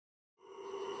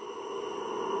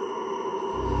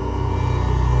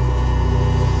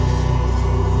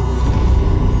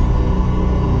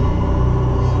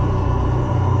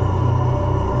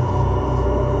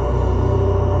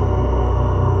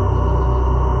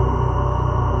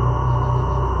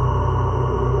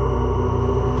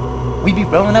We be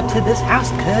rolling up to this house,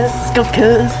 cuz. Let's go,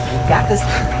 cuz. We got this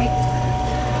right.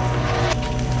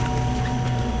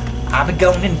 I'll be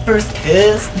going in first,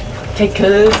 cuz. Okay,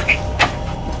 cuz.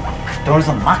 Doors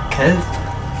unlocked, cuz.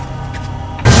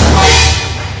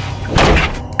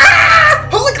 Ah!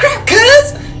 Holy crap,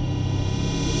 cuz!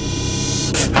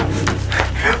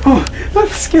 Oh, I'm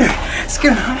scared.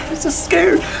 Scared, huh? I'm so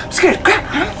scared. I'm scared. Crap,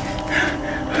 huh?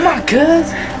 Come on,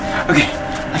 cuz. Okay,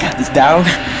 I got this down.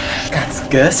 Got this,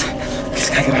 cuz.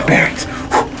 Just gotta get my bearings.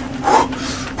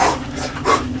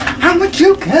 How much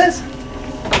you, cuz?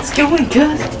 Let's go in,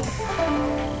 cuz.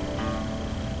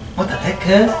 What the heck,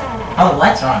 cuz? Oh, the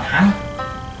lights are on, huh?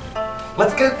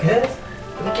 Let's go, cuz.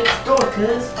 Let me get this door,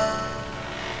 cuz.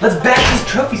 Let's back these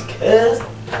trophies, cuz.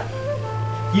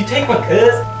 You take one,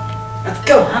 cuz. Let's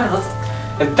go, honey. Let's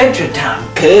adventure time,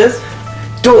 cuz.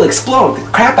 Door will explode the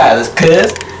crap out of this,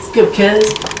 cuz. Let's go,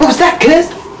 cuz. What was that,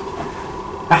 cuz?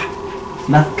 Ah,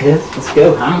 nothing, cuz. Let's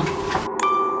go, huh?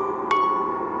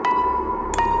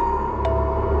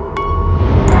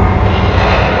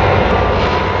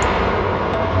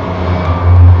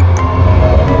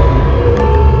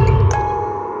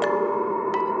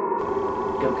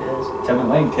 Tell me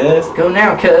when, cuz. Go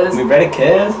now, cuz. We ready,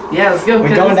 cuz? Yeah, let's go, cuz.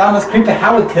 We're going down this creepy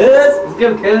highway, cuz. Let's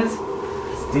go, cuz.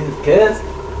 Let's do this, cuz.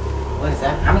 What is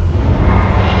that, honey?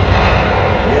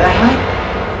 Hear that, honey?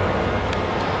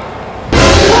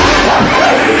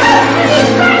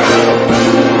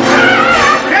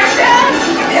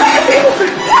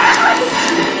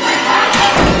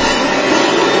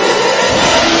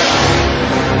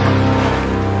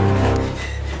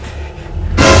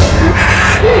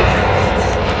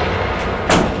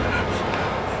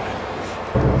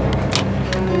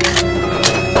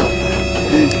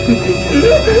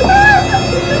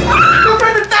 Go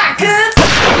for the back, cuz!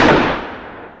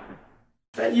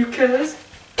 Is that you, cuz?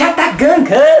 Got that gun,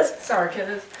 cuz! Sorry,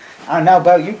 cuz. I don't know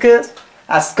about you, cuz.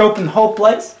 I scoping the whole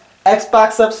place.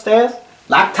 Xbox upstairs.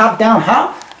 Laptop down,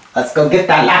 huh? Let's go get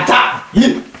that laptop!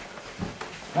 Yeah!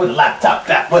 Where the laptop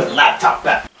at? Where the laptop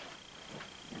at?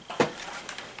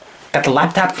 Got the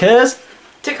laptop, cuz?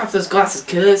 Take off those glasses,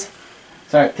 cuz.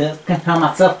 Sorry, cuz. Can't help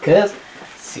myself, cuz.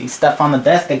 See stuff on the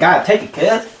desk, I gotta take it,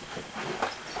 cuz.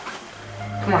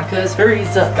 Come on, cuz. Hurry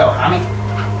up. Go, homie.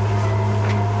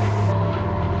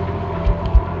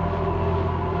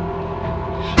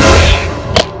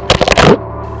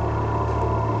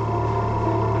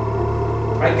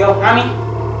 Ready to go, homie?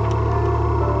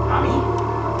 Homie?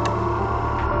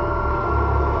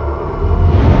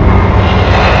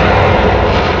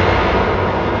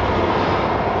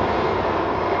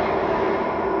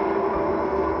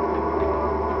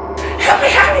 Help me,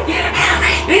 help me, help me,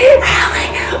 help me. Help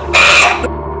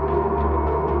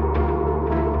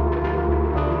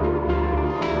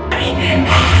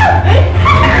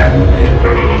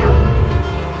me.